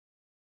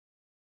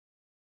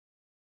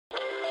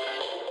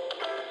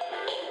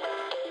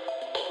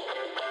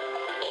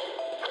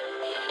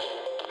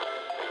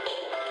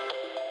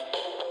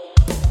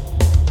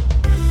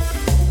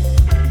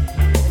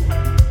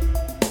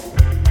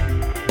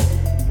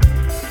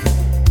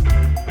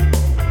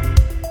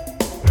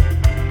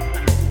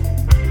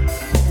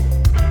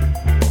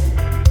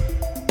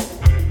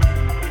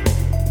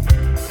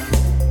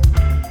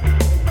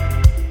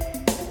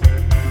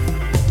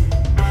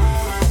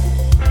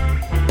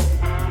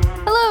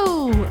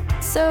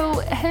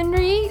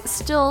Henry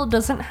still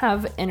doesn't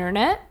have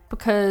internet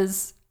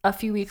because a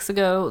few weeks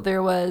ago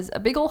there was a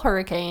big old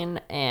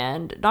hurricane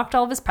and knocked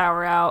all of his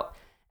power out.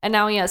 And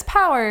now he has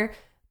power,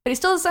 but he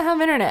still doesn't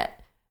have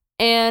internet.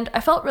 And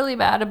I felt really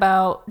bad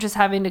about just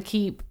having to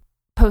keep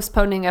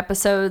postponing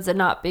episodes and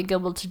not being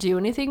able to do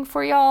anything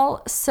for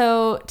y'all.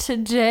 So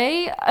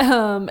today,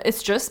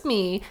 it's just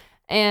me,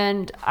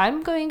 and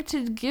I'm giving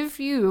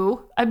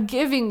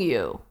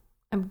you,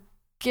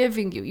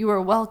 you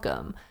are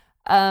welcome,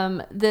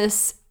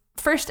 this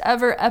first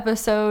ever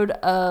episode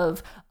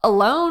of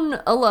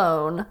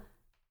Alone,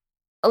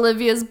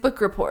 Olivia's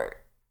book report,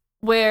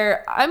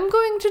 where I'm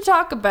going to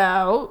talk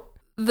about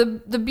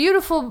the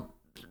beautiful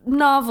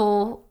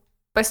novel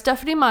by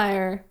Stephanie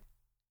Meyer,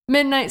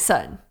 Midnight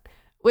Sun,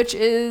 which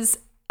is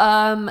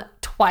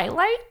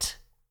Twilight,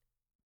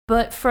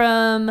 but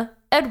from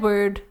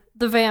Edward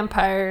the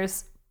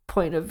vampire's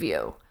point of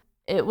view.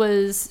 It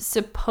was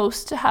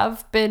supposed to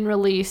have been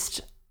released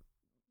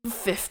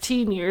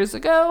 15 years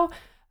ago,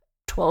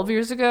 12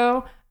 years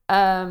ago.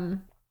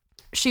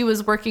 She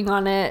was working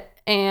on it,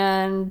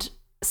 and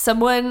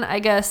someone, I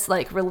guess,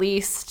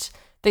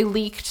 they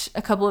leaked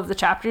a couple of the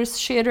chapters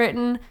she had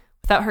written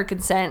without her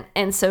consent,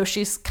 and so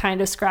she's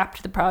kind of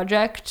scrapped the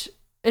project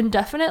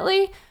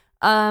indefinitely.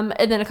 And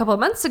then a couple of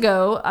months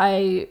ago,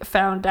 I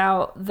found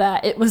out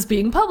that it was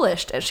being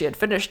published and she had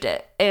finished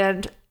it.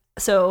 And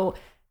so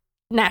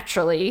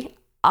naturally,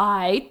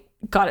 I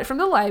got it from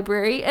the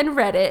library and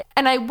read it,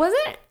 and I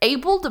wasn't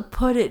able to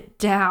put it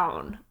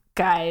down,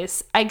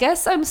 guys. I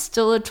guess I'm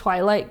still a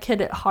Twilight kid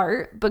at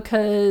heart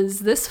because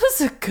this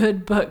was a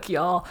good book,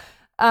 y'all.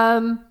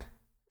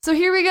 So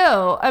here we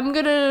go. I'm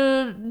going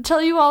to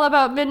tell you all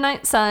about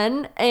Midnight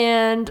Sun,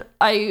 and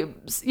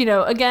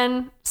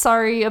again,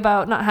 sorry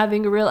about not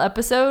having a real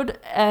episode,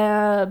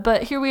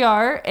 but here we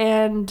are,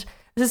 and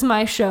this is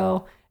my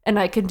show, and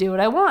I can do what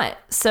I want.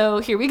 So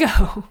here we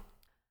go.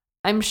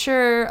 I'm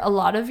sure a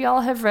lot of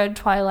y'all have read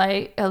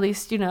Twilight, at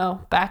least,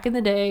 back in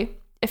the day.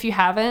 If you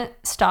haven't,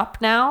 stop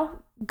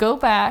now, go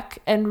back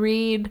and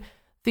read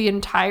the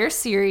entire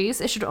series.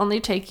 It should only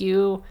take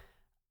you,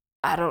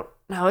 I don't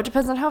know, it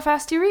depends on how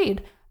fast you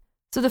read.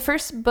 So the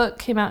first book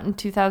came out in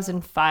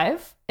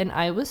 2005, and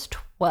I was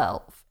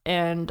 12.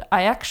 And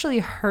I actually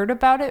heard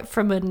about it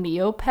from a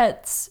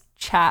Neopets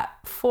chat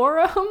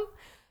forum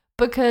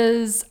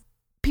because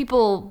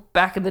people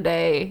back in the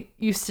day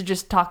used to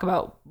just talk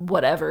about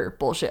whatever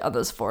bullshit on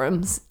those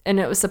forums. And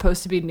it was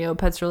supposed to be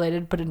Neopets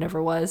related, but it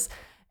never was.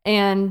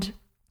 And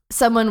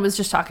someone was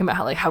just talking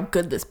about how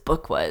good this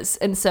book was.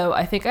 And so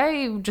I think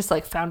I just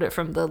found it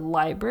from the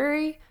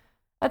library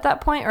at that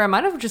point, or I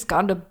might have just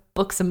gone to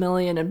Books A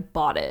Million and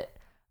bought it,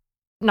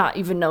 not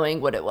even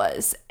knowing what it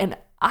was. And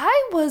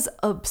I was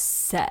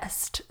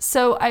obsessed.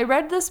 So I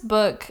read this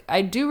book,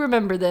 I do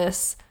remember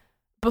this,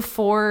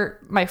 before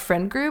my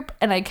friend group,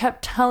 and I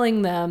kept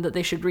telling them that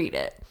they should read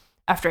it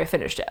after I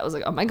finished it. I was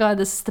like, oh my God,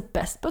 this is the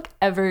best book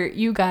ever.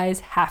 You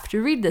guys have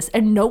to read this.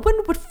 And no one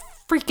would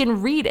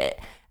freaking read it.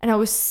 And I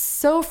was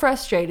so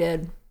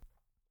frustrated.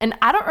 And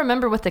I don't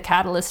remember what the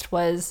catalyst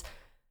was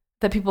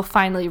that people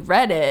finally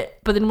read it,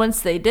 but then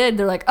once they did,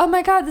 they're like, oh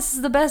my God, this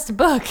is the best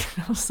book.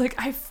 And I was like,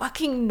 I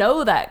fucking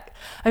know that.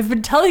 I've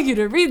been telling you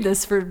to read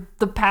this for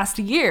the past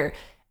year.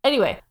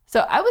 Anyway,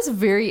 so I was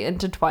very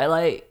into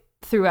Twilight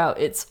throughout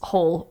its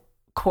whole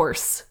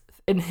course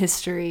in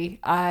history.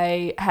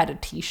 I had a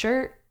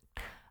t-shirt.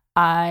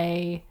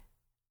 I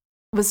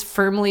was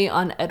firmly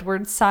on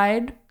Edward's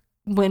side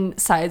when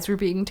sides were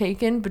being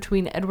taken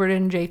between Edward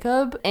and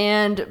Jacob.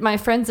 And my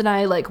friends and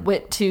I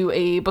went to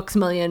a Books A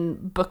Million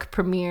book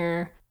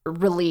premiere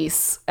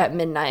release at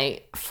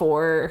midnight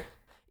for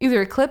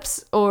either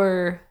Eclipse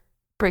or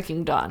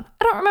Breaking Dawn.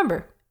 I don't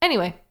remember.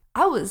 Anyway,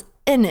 I was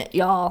in it,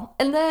 y'all.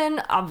 And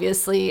then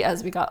obviously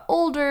as we got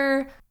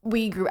older,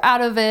 we grew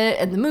out of it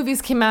and the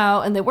movies came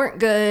out and they weren't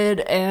good,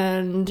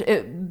 and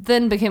it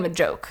then became a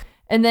joke.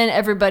 And then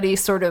everybody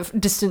sort of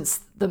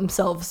distanced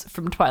themselves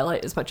from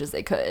Twilight as much as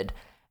they could.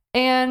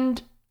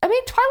 And I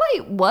mean,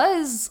 Twilight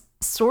was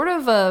sort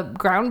of a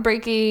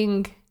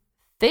groundbreaking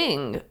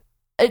thing.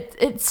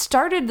 It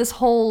started this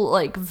whole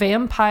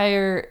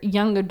vampire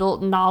young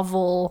adult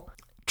novel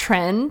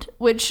trend,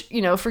 which,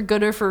 for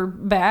good or for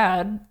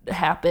bad,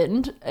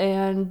 happened.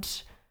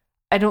 And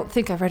I don't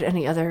think I've read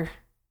any other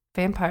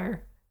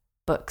vampire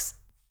books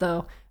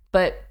though.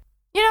 But,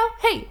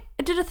 hey,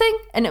 it did a thing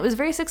and it was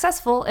very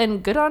successful,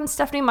 and good on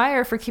Stephanie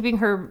Meyer for keeping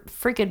her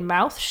freaking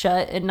mouth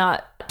shut and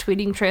not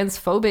tweeting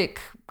transphobic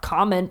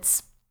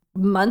comments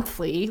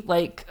monthly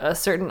like a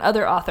certain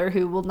other author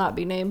who will not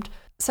be named.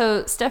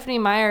 So Stephanie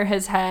Meyer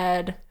has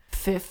had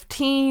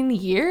 15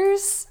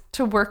 years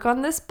to work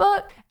on this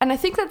book, and I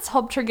think that's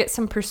helped her get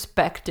some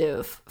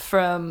perspective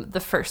from the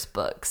first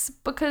books,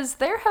 because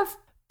there have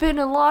been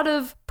a lot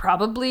of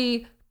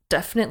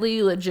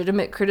definitely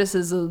legitimate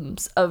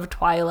criticisms of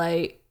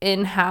Twilight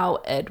in how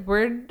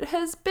Edward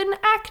has been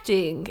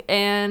acting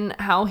and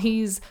how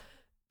he's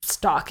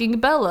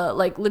stalking Bella,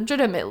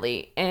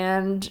 legitimately.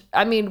 And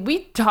I mean,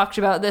 we talked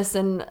about this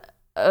in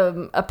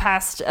a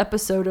past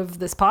episode of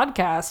this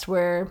podcast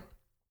where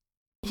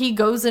he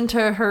goes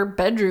into her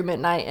bedroom at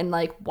night and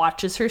like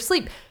watches her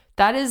sleep.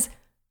 That is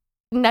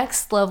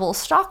next level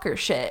stalker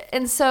shit.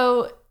 And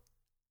so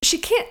she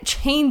can't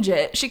change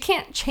it. She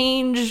can't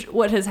change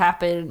what has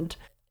happened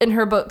in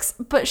her books,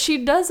 but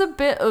she does a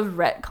bit of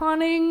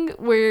retconning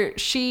where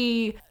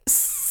she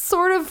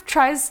sort of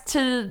tries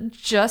to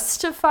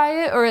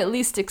justify it or at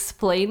least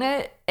explain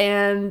it.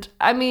 And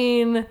I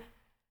mean,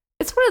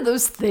 it's one of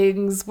those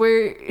things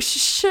where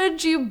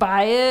should you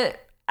buy it?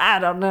 I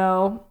don't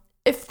know.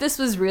 If this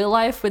was real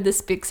life, would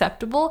this be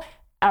acceptable?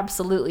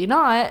 Absolutely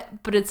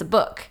not, but it's a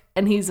book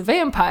and he's a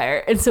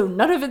vampire, and so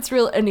none of it's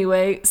real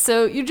anyway,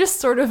 so you just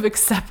sort of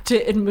accept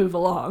it and move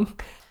along.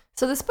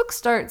 So this book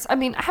starts, I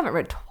mean, I haven't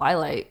read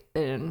Twilight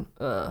in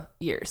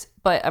years,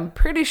 but I'm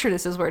pretty sure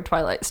this is where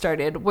Twilight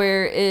started,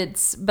 where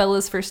it's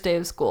Bella's first day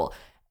of school.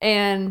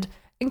 And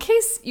in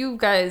case you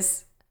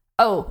guys,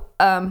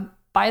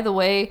 by the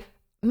way,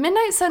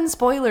 Midnight Sun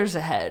spoilers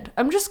ahead.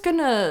 I'm just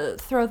gonna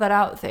throw that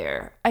out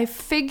there. I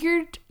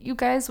figured you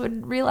guys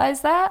would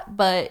realize that,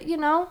 but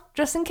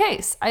just in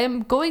case, I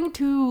am going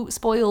to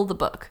spoil the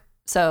book.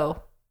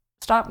 So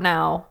stop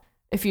now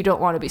if you don't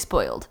want to be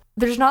spoiled.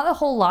 There's not a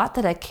whole lot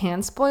that I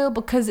can spoil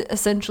because it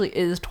essentially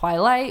is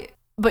Twilight,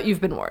 but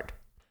you've been warned.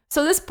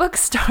 So this book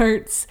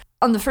starts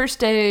on the first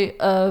day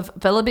of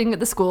Bella being at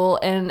the school,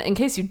 and in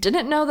case you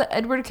didn't know that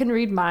Edward can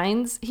read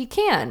minds, he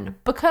can,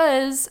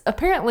 because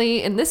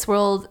apparently in this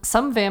world,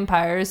 some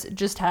vampires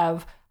just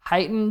have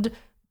heightened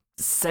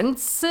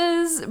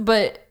senses,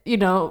 but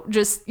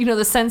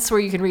the sense where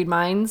you can read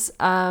minds.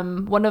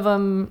 One of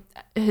them,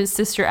 his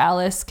sister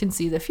Alice, can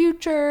see the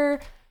future.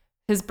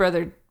 His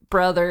brother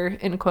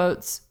in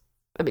quotes,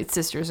 I mean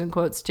sisters in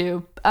quotes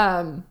too.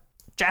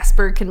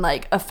 Jasper can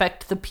like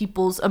affect the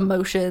people's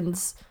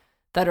emotions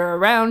that are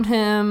around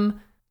him.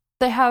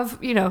 They have,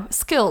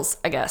 skills,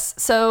 I guess.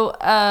 So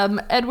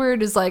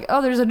Edward is like,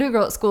 oh, there's a new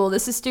girl at school.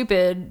 This is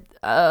stupid.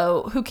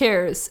 Who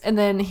cares? And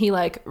then he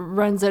like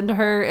runs into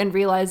her and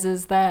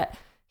realizes that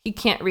he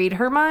can't read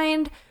her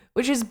mind,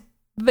 which is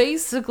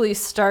basically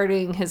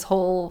starting his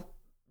whole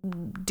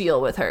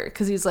deal with her.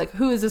 Because he's like,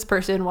 who is this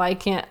person? Why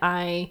can't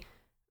I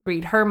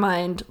read her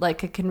mind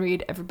like I can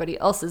read everybody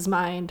else's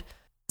mind?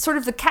 Sort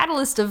of the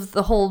catalyst of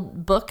the whole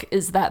book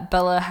is that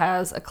Bella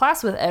has a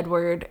class with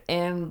Edward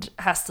and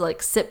has to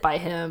like sit by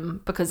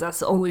him because that's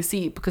the only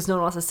seat, because no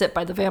one wants to sit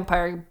by the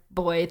vampire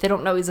boy. They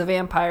don't know he's a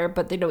vampire,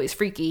 but they know he's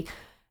freaky.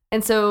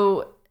 And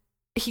so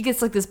he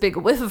gets like this big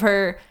whiff of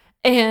her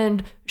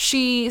and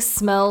she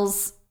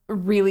smells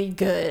really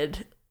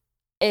good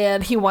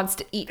and he wants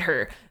to eat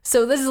her.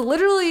 So this is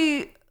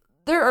literally,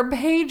 there are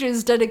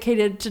pages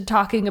dedicated to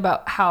talking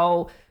about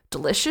how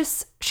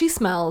delicious she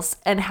smells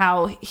and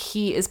how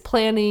he is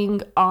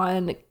planning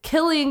on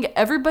killing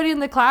everybody in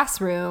the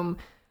classroom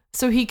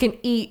so he can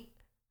eat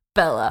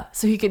Bella,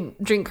 so he can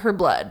drink her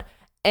blood.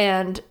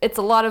 And it's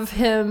a lot of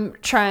him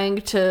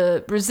trying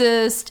to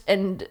resist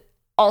and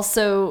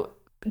also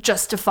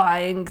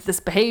justifying this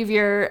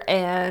behavior,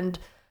 and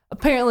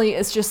apparently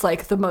it's just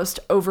like the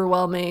most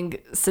overwhelming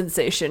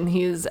sensation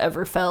he has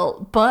ever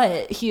felt,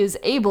 but he is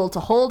able to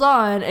hold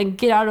on and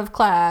get out of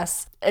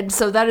class. And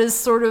so that is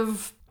sort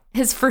of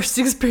his first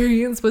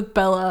experience with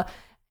Bella,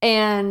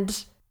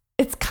 and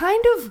it's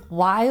kind of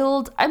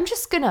wild. I'm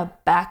just gonna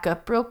back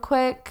up real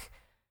quick.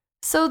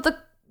 So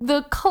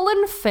the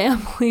Cullen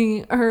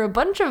family are a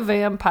bunch of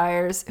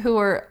vampires who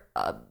are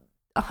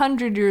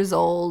 100 years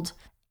old,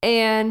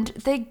 and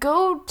they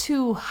go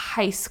to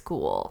high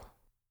school.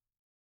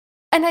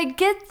 And I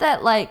get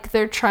that like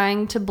they're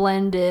trying to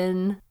blend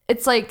in.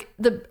 It's like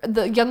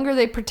the younger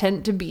they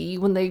pretend to be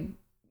when they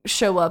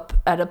show up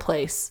at a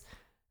place,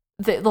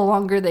 the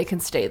longer they can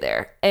stay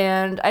there.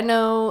 And I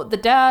know the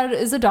dad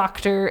is a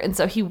doctor, and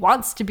so he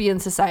wants to be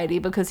in society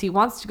because he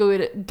wants to go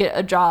get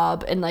a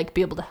job and like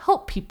be able to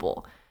help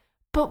people.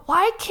 But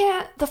why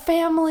can't the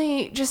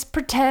family just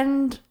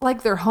pretend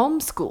like they're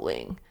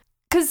homeschooling?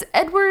 Because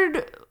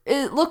Edward,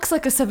 it looks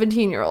like a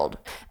 17-year-old.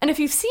 And if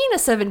you've seen a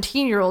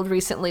 17-year-old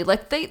recently,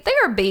 like they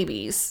are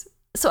babies.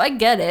 So I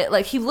get it.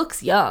 Like he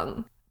looks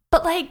young.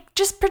 But like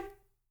just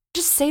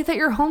say that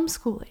you're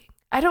homeschooling.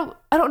 I don't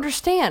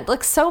understand.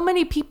 Like so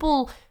many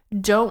people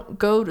don't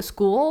go to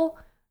school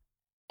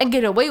and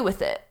get away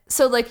with it.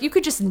 So like you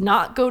could just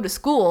not go to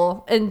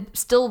school and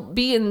still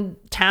be in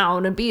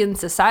town and be in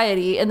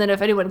society. And then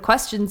if anyone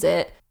questions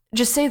it,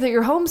 just say that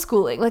you're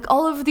homeschooling. Like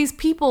all of these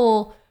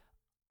people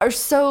are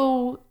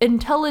so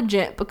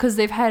intelligent because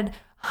they've had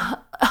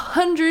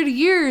 100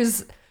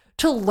 years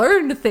to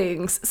learn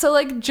things. So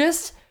like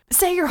just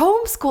say you're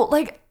homeschooled.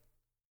 Like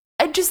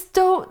I just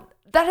don't.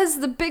 That is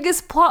the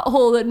biggest plot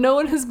hole that no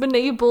one has been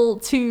able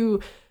to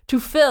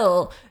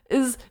fill,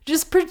 is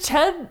just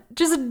pretend,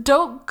 just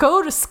don't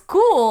go to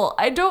school.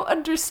 I don't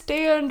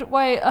understand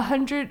why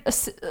 100,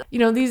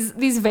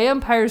 these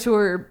vampires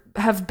who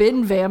have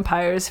been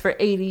vampires for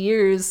 80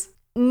 years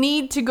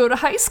need to go to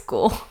high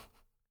school.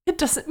 It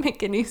doesn't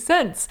make any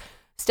sense.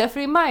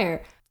 Stephanie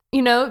Meyer,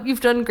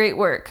 you've done great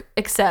work,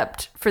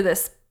 except for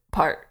this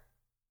part.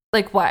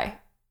 Like, why?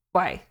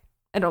 I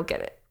don't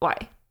get it.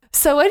 Why?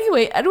 So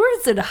anyway,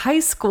 Edward's in high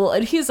school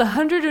and he's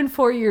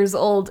 104 years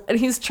old and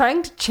he's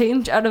trying to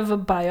change out of a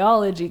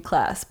biology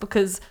class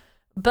because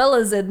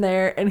Bella's in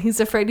there and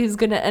he's afraid he's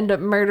going to end up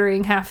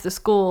murdering half the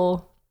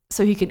school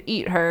so he can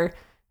eat her,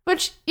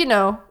 which, you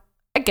know,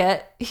 I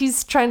get.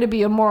 He's trying to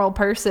be a moral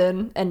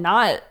person and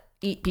not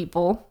eat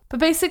people.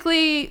 But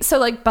basically, so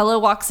like Bella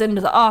walks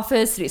into the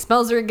office and he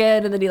smells her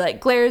again and then he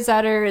like glares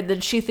at her and then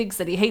she thinks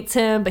that he hates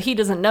him, but he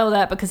doesn't know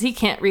that because he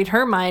can't read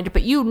her mind.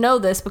 But you know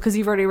this because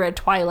you've already read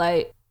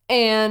Twilight.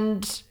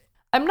 And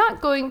I'm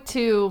not going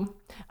to,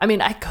 I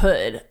mean, I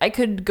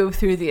could go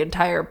through the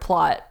entire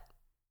plot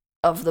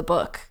of the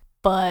book,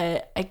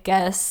 but I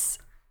guess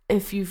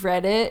if you've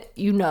read it,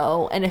 you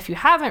know, and if you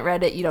haven't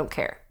read it, you don't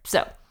care.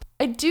 So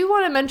I do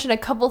want to mention a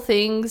couple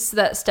things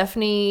that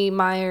Stephenie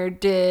Meyer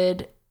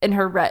did in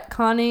her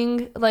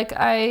retconning, like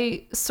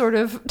I sort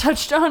of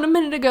touched on a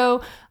minute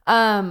ago,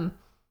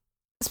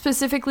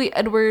 specifically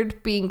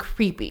Edward being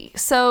creepy.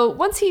 So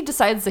once he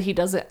decides that he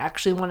doesn't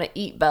actually want to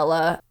eat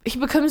Bella, he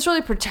becomes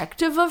really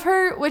protective of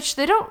her, which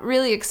they don't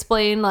really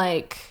explain,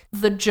 like,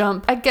 the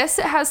jump. I guess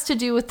it has to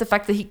do with the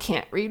fact that he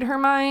can't read her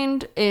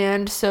mind,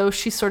 and so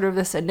she's sort of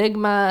this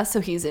enigma, so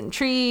he's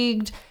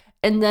intrigued,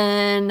 and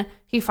then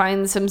he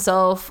finds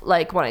himself,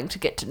 like, wanting to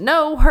get to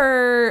know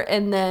her,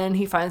 and then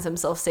he finds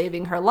himself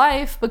saving her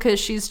life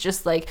because she's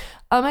just like,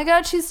 oh my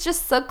god, she's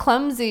just so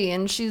clumsy,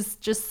 and she's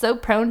just so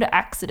prone to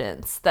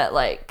accidents that,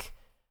 like,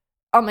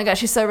 oh my god,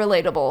 she's so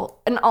relatable,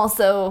 and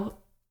also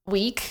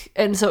weak,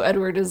 and so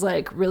Edward is,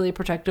 like, really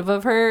protective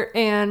of her,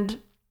 and,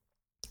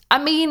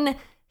 I mean,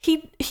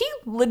 he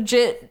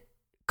legit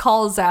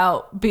calls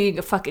out being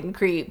a fucking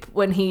creep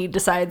when he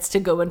decides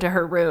to go into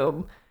her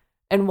room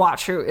and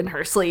watch her in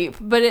her sleep,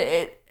 but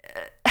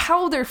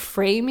how they're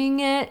framing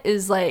it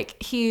is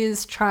like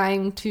he's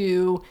trying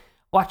to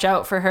watch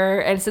out for her,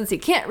 and since he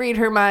can't read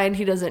her mind,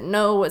 he doesn't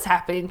know what's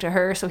happening to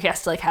her, so he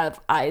has to like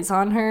have eyes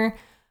on her,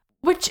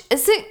 which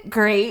isn't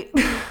great.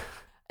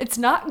 It's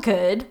not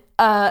good.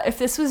 If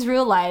this was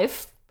real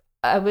life,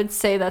 I would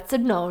say that's a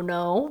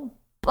no-no,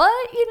 but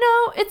you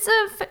know,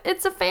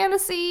 it's a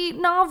fantasy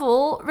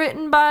novel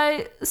written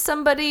by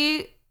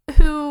somebody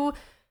who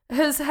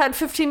has had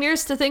 15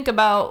 years to think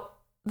about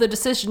the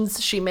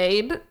decisions she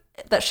made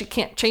that she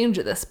can't change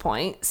at this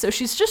point. So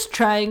she's just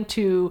trying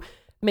to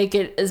make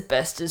it as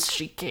best as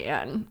she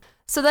can.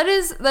 So that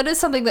is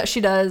something that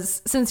she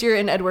does. Since you're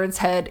in Edward's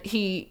head,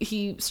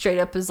 he straight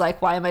up is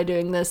like, why am I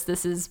doing this?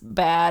 This is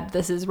bad.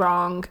 This is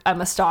wrong.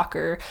 I'm a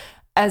stalker,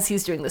 as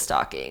he's doing the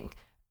stalking.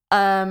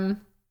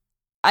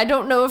 I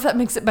don't know if that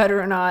makes it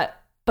better or not,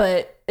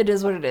 but it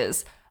is what it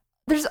is.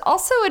 There's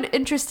also an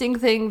interesting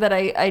thing that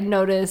I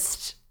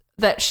noticed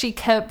that she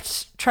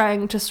kept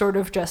trying to sort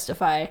of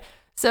justify.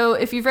 So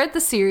if you've read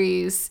the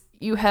series,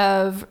 you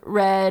have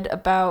read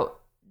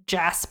about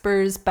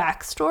Jasper's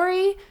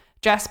backstory.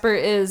 Jasper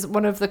is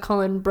one of the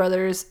Cullen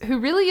brothers who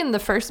really in the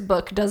first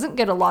book doesn't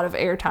get a lot of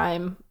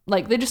airtime.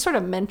 Like, they just sort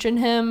of mention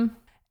him.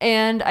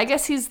 And I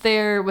guess he's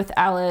there with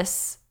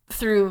Alice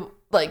through,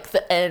 like,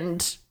 the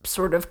end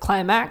sort of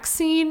climax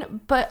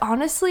scene. But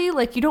honestly,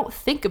 like, you don't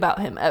think about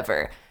him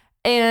ever.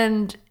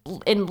 And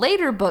in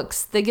later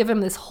books, they give him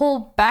this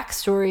whole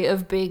backstory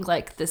of being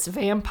like this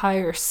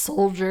vampire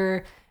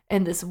soldier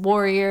and this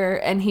warrior,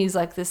 and he's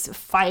like this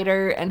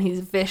fighter, and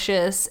he's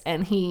vicious,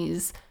 and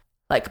he's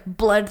like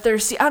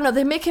bloodthirsty. I don't know,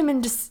 they make him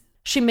into,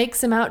 she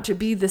makes him out to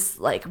be this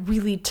like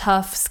really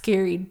tough,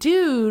 scary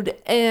dude,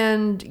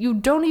 and you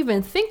don't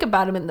even think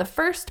about him in the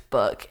first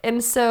book.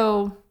 And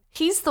so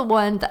he's the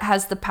one that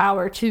has the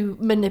power to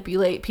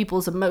manipulate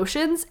people's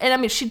emotions. And I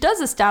mean, she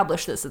does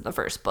establish this in the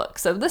first book,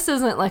 so this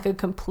isn't like a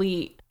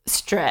complete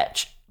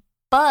stretch.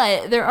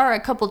 But there are a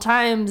couple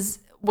times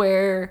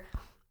where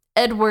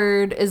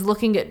Edward is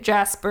looking at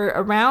Jasper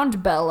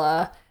around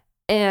Bella,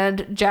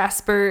 and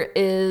Jasper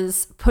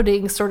is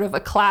putting sort of a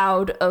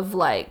cloud of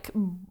like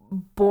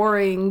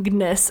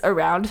boringness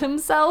around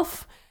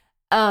himself.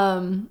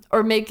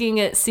 Or making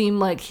it seem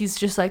like he's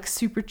just like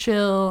super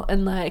chill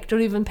and like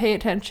don't even pay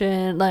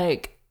attention,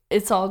 like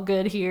it's all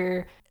good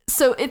here.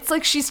 So it's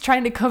like she's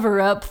trying to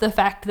cover up the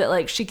fact that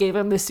like she gave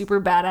him this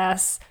super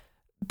badass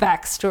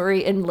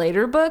backstory in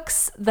later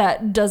books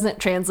that doesn't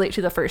translate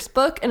to the first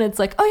book, and it's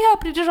like, oh yeah,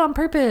 but he did it on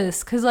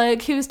purpose because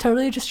like he was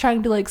totally just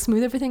trying to like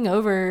smooth everything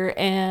over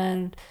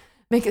and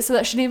make it so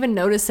that she didn't even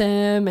notice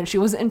him and she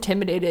wasn't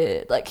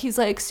intimidated. Like he's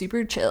like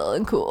super chill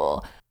and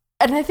cool.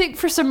 And I think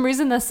for some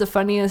reason that's the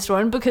funniest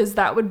one, because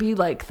that would be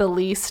like the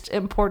least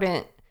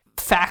important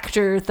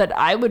factor that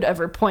I would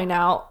ever point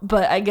out.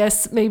 But I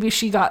guess maybe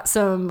she got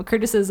some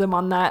criticism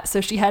on that, so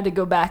she had to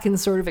go back and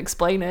sort of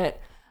explain it.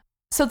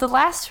 So the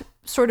last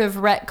sort of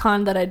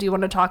retcon that I do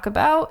want to talk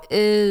about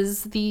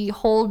is the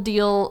whole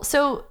deal.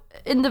 So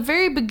in the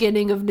very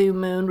beginning of New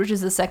Moon, which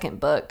is the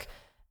second book,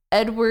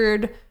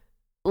 Edward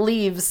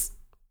leaves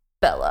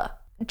Bella.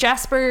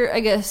 Jasper, I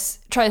guess,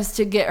 tries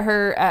to get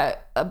her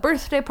at a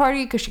birthday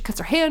party because she cuts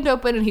her hand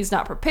open and he's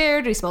not prepared.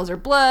 And he smells her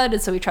blood,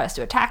 and so he tries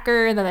to attack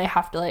her, and then they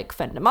have to like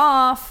fend him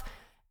off.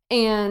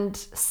 And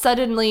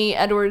suddenly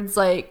Edward's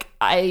like,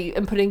 I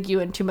am putting you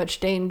in too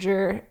much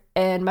danger.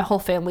 and my whole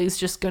family's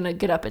just gonna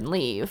get up and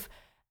leave.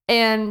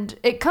 And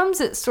it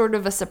comes at sort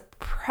of a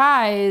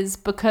surprise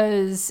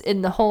because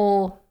in the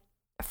whole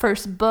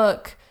first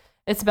book,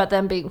 it's about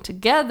them being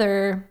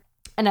together.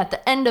 And at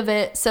the end of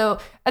it, so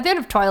at the end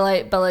of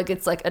Twilight, Bella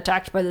gets like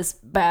attacked by this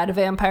bad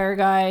vampire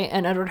guy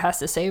and Edward has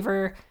to save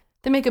her.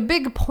 They make a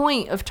big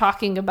point of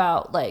talking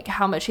about like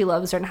how much he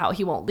loves her and how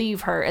he won't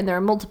leave her. And there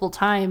are multiple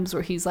times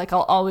where he's like,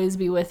 I'll always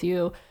be with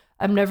you.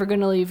 I'm never going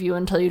to leave you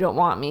until you don't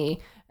want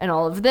me, and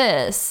all of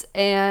this.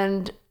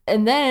 And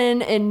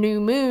then in New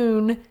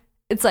Moon,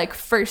 it's like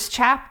first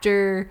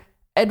chapter,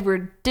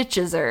 Edward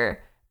ditches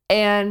her.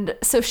 And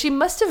so she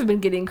must have been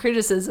getting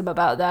criticism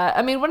about that.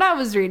 I mean, when I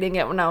was reading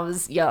it when I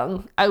was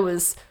young, I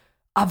was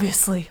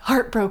obviously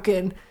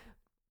heartbroken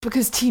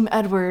because Team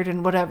Edward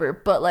and whatever,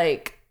 but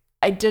like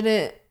I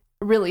didn't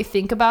really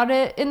think about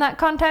it in that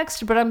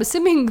context. But I'm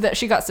assuming that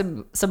she got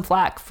some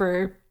flack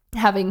for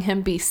having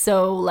him be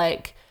so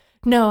like,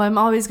 no, I'm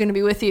always going to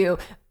be with you.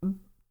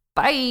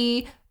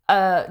 Bye.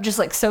 Just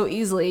like so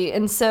easily.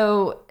 And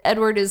so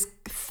Edward is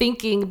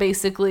thinking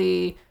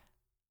basically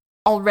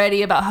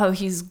already about how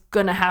he's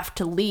gonna have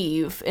to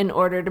leave in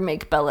order to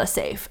make Bella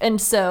safe. And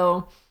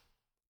so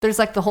there's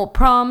like the whole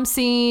prom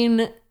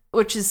scene,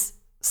 which is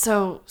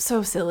so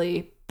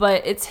silly,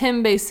 but it's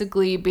him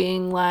basically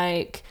being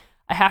like,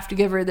 I have to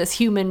give her this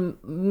human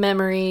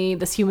memory,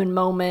 this human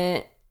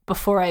moment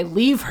before I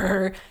leave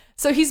her.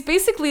 So he's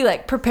basically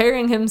like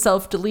preparing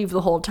himself to leave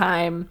the whole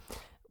time,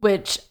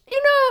 which, you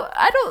know,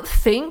 I don't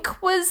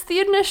think was the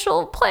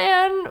initial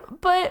plan,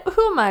 but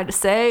who am I to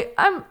say?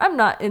 I'm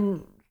not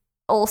in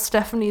old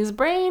Stephanie's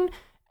brain.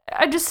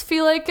 I just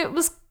feel like it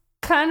was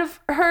kind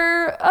of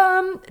her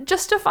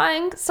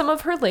justifying some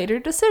of her later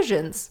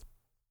decisions.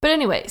 But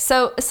anyway,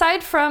 so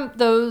aside from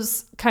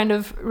those kind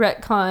of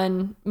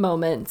retcon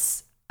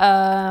moments,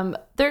 like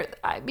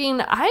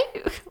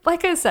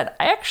I said,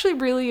 I actually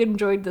really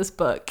enjoyed this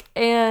book,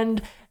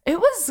 and it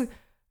was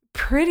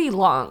pretty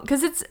long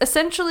because it's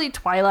essentially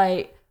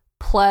Twilight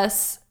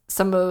plus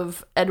some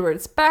of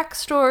Edward's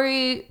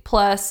backstory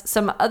plus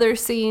some other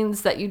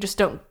scenes that you just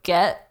don't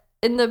get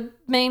in the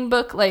main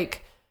book.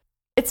 Like,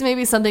 it's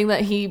maybe something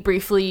that he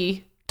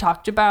briefly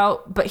talked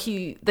about, but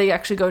they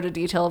actually go to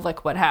detail of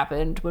like what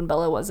happened when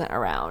Bella wasn't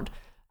around.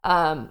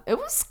 It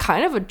was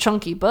kind of a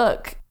chunky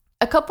book.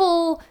 A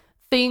couple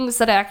things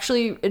that I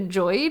actually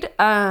enjoyed.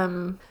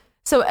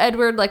 So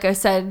Edward, like I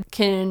said,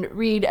 can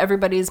read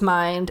everybody's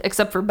mind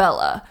except for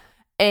Bella.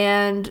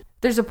 And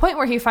there's a point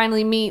where he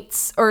finally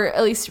meets, or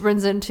at least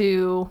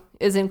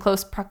is in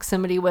close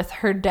proximity with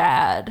her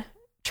dad,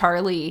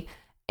 Charlie.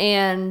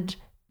 And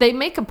they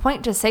make a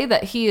point to say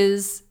that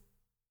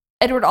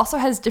Edward also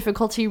has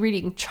difficulty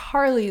reading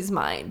Charlie's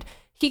mind.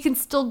 He can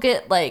still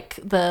get like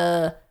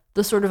the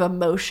sort of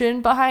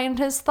emotion behind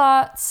his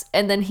thoughts,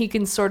 and then he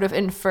can sort of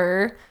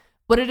infer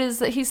what it is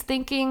that he's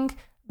thinking,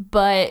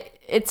 but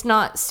it's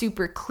not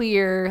super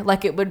clear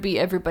like it would be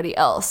everybody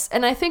else.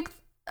 And I think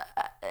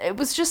it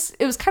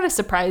was kind of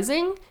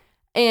surprising,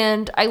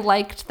 and I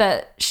liked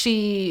that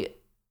she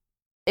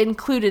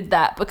included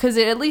that because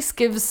it at least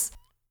gives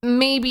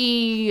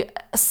maybe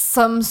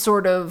some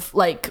sort of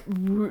like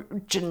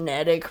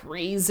genetic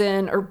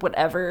reason or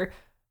whatever.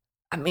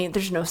 I mean,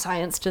 there's no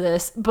science to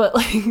this, but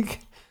like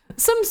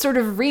some sort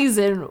of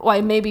reason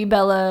why maybe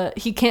Bella,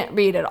 he can't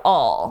read at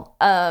all.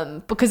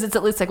 Because it's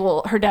at least like,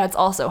 well, her dad's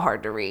also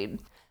hard to read.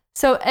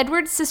 So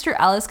Edward's sister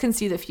Alice can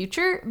see the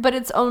future, but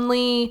it's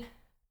only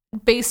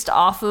based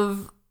off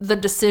of the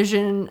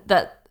decision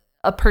that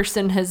a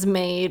person has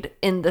made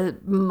in the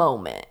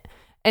moment.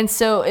 And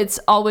so it's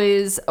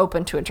always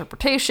open to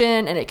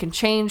interpretation, and it can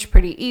change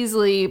pretty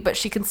easily, but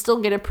she can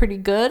still get a pretty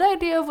good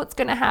idea of what's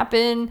going to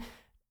happen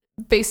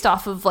based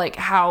off of like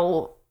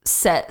how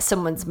set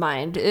someone's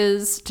mind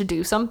is to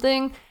do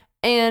something.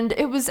 And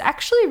it was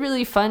actually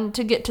really fun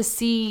to get to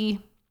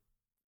see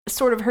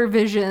sort of her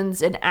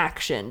visions in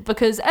action,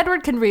 because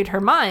Edward can read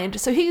her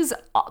mind, so he's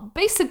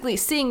basically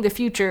seeing the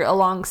future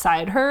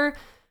alongside her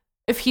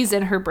if he's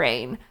in her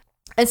brain.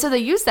 And so they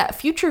use that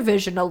future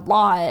vision a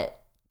lot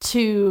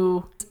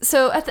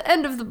so at the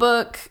end of the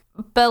book,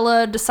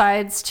 Bella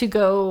decides to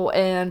go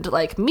and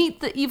like meet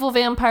the evil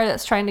vampire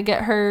that's trying to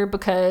get her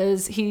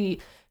because she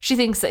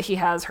thinks that he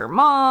has her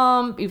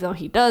mom, even though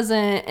he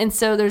doesn't. And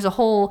so there's a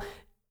whole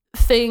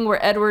thing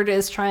where Edward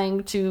is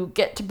trying to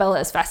get to Bella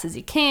as fast as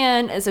he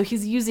can. And so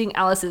he's using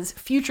Alice's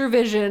future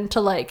vision to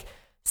like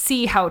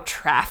see how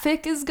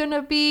traffic is going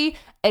to be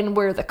and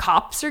where the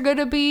cops are going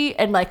to be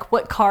and like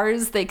what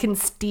cars they can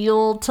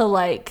steal to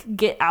like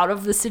get out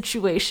of the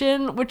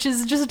situation, which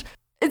is just,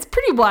 it's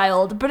pretty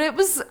wild, but it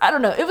was, I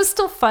don't know, it was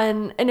still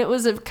fun. And it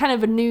was a kind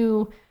of a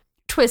new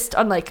twist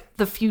on like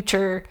the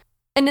future.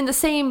 And in the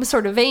same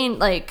sort of vein,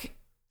 like,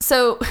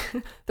 so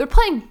they're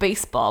playing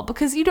baseball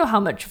because you know how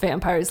much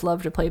vampires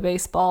love to play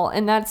baseball.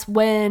 And that's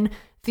when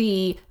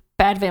the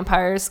bad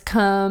vampires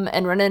come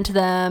and run into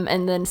them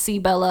and then see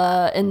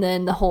Bella, and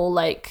then the whole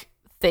like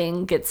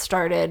thing gets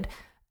started.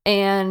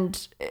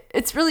 And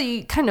it's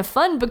really kind of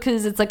fun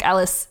because it's like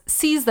Alice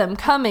sees them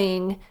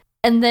coming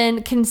and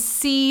then can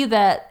see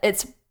that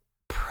it's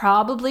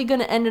probably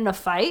going to end in a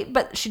fight,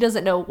 but she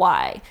doesn't know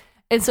why.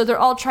 And so they're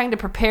all trying to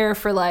prepare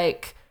for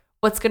like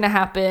what's going to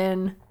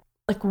happen.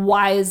 Like,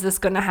 why is this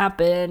going to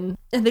happen?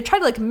 And they try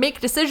to like make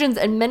decisions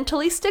and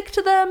mentally stick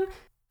to them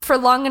for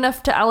long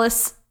enough to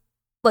Alice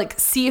like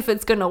see if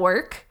it's going to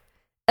work.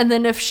 And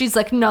then if she's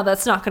like, no,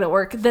 that's not going to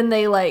work, then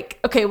they like,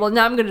 okay, well,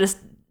 now I'm going to just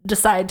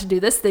decide to do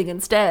this thing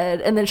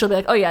instead. And then she'll be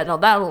like, oh yeah, no,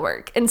 that'll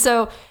work. And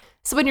so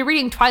when you're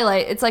reading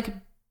Twilight, it's like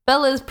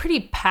Bella is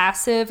pretty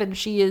passive and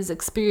she is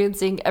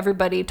experiencing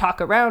everybody talk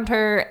around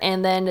her.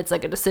 And then it's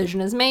like a decision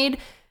is made.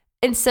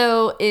 And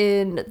so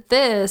in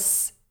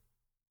this,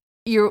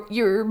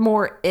 you're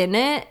more in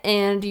it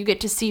and you get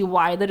to see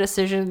why the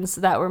decisions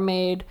that were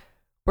made,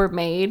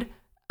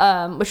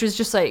 which was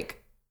just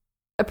like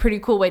a pretty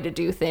cool way to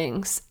do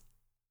things.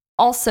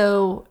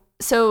 Also,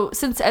 so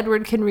since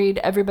Edward can read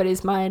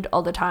everybody's mind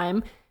all the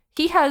time,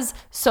 he has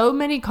so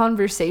many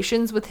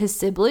conversations with his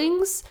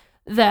siblings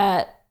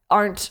that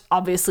aren't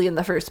obviously in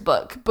the first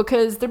book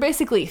because they're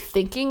basically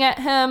thinking at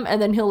him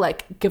and then he'll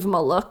like give him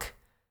a look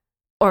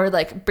or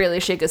like barely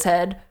shake his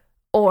head.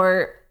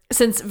 Or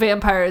since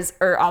vampires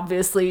are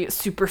obviously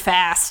super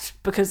fast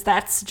because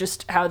that's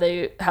just how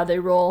they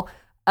roll,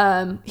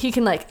 he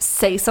can like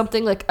say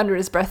something like under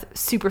his breath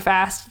super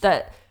fast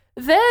that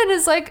then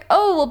is like,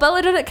 oh, well,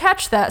 Bella didn't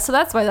catch that, so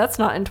that's why that's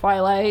not in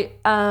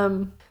Twilight.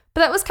 But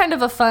that was kind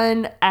of a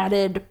fun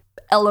added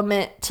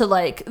element to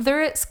like,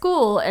 they're at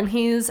school and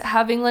he's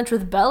having lunch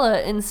with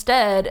Bella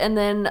instead, and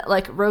then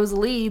like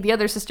Rosalie, the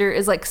other sister,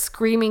 is like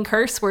screaming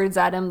curse words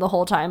at him the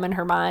whole time in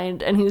her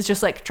mind, and he's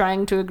just like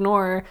trying to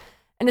ignore.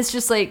 And it's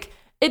just like,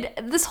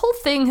 this whole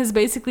thing has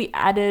basically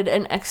added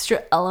an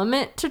extra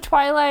element to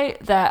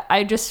Twilight that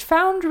I just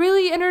found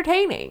really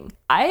entertaining.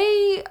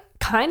 I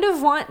kind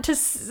of want to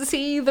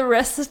see the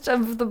rest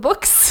of the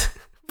books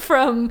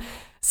from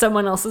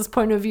someone else's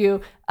point of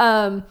view.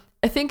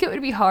 I think it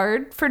would be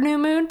hard for New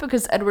Moon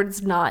because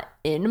Edward's not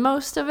in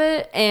most of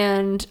it,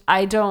 and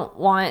I don't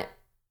want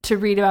to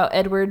read about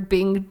Edward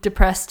being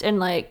depressed in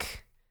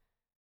like,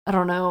 I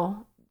don't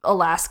know,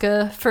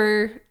 Alaska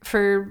for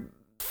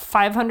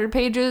 500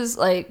 pages.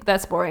 Like,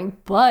 that's boring.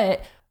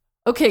 But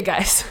okay,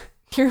 guys,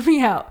 hear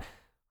me out.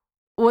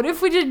 What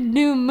if we did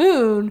New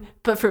Moon,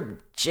 but from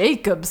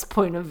Jacob's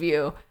point of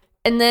view?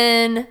 And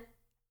then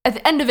at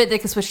the end of it, they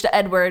could switch to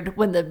Edward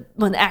when the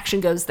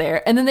action goes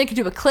there. And then they could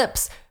do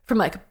Eclipse from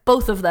like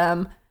both of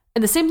them.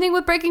 And the same thing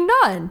with Breaking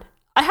Dawn.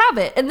 I have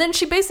it. And then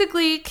she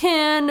basically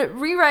can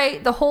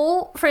rewrite the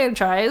whole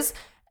franchise.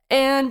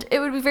 And it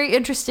would be very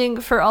interesting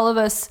for all of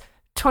us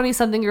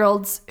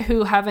 20-something-year-olds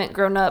who haven't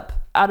grown up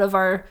out of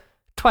our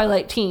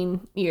Twilight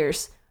teen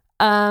years.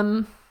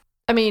 I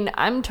mean,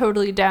 I'm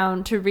totally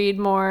down to read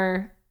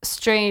more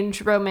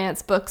strange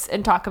romance books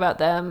and talk about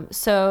them.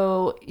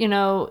 So, you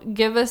know,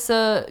 give us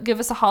a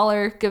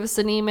holler, give us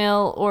an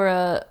email or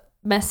a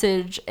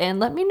message, and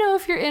let me know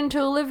if you're into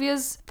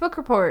Olivia's book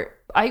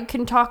report. I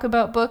can talk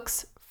about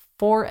books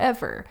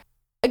forever.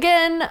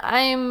 Again,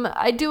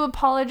 I do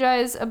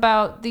apologize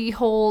about the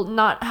whole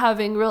not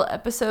having real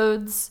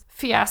episodes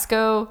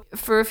fiasco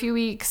for a few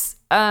weeks.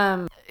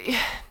 Weather,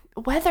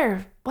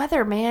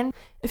 man.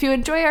 If you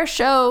enjoy our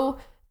show,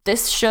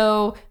 this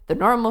show, the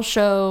normal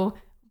show,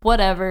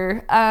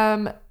 whatever,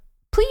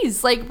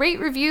 please like, rate,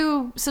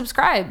 review,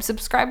 subscribe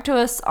to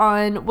us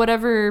on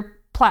whatever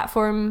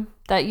platform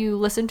that you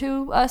listen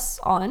to us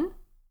on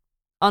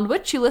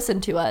which you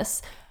listen to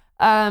us.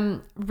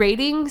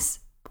 Ratings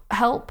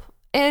help,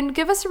 and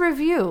give us a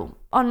review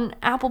on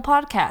Apple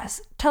Podcasts.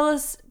 Tell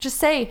us, just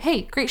say,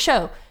 hey, great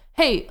show.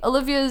 Hey,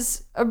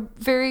 Olivia's a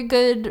very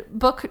good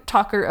book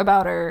talker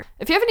about her.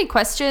 If you have any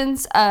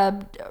questions,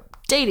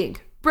 dating,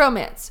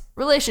 romance,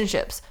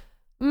 relationships,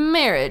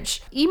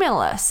 marriage, email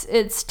us.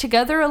 It's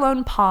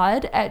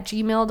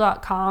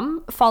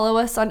togetheralonepod@gmail.com. Follow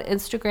us on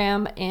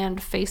Instagram and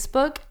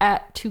Facebook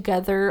at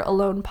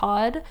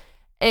togetheralonepod.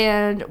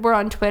 And we're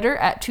on Twitter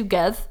at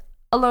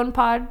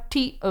togethalonepod,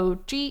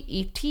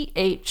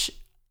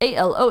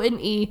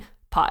 TOGETHALONE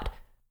pod.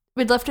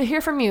 We'd love to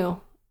hear from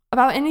you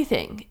about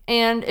anything.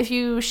 And if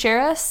you share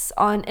us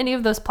on any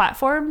of those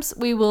platforms,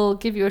 we will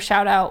give you a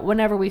shout out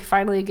whenever we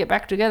finally get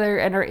back together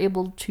and are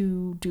able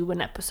to do an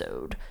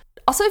episode.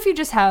 Also, if you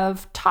just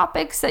have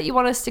topics that you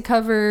want us to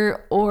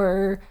cover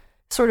or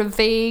sort of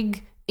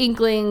vague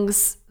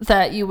inklings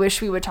that you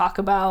wish we would talk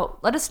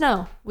about, let us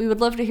know. We would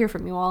love to hear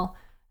from you all.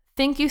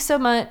 Thank you so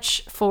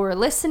much for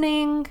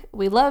listening.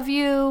 We love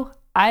you.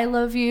 I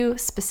love you,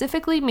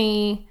 specifically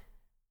me.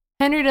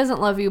 Henry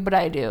doesn't love you, but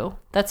I do.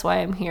 That's why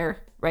I'm here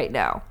right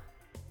now.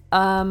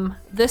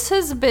 This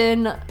has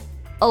been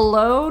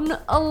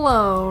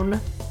Alone.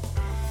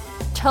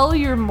 Tell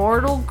your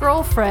mortal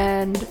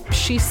girlfriend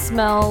she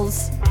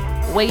smells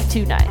way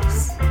too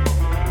nice.